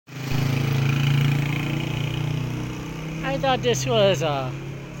I thought this was a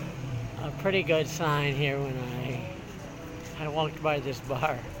pretty good sign here when I walked by this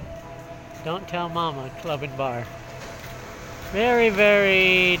bar. Don't Tell Mama Club and Bar. Very,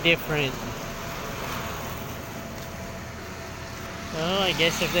 very different. So I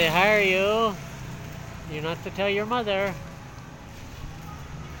guess if they hire you, you're not to tell your mother.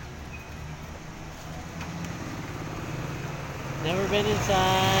 Never been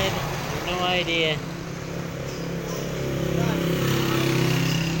inside. No idea.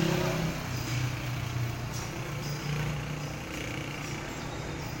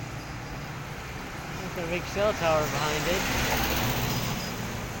 There's a big cell tower behind it.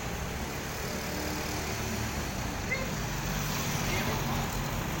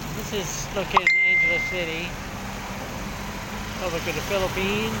 This is looking Angeles City, Republic of the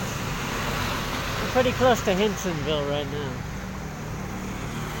Philippines. We're pretty close to Hensonville right now.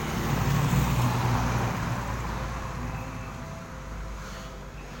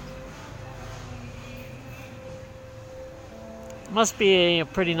 Must be a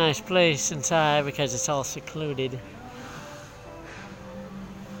pretty nice place inside because it's all secluded.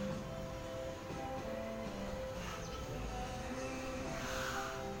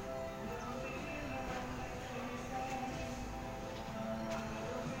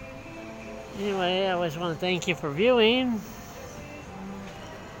 Anyway, I always want to thank you for viewing.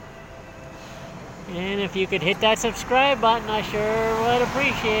 And if you could hit that subscribe button, I sure would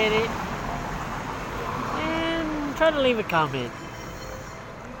appreciate it. And try to leave a comment.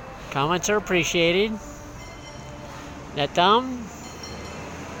 Comments are appreciated. That thumb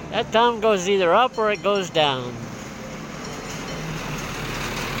goes either up or it goes down.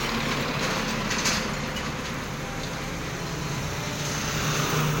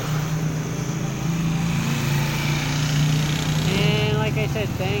 And like I said,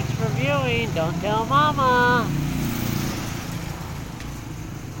 thanks for viewing. Don't Tell Mama.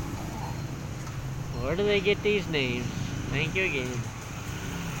 Where do they get these names? Thank you again.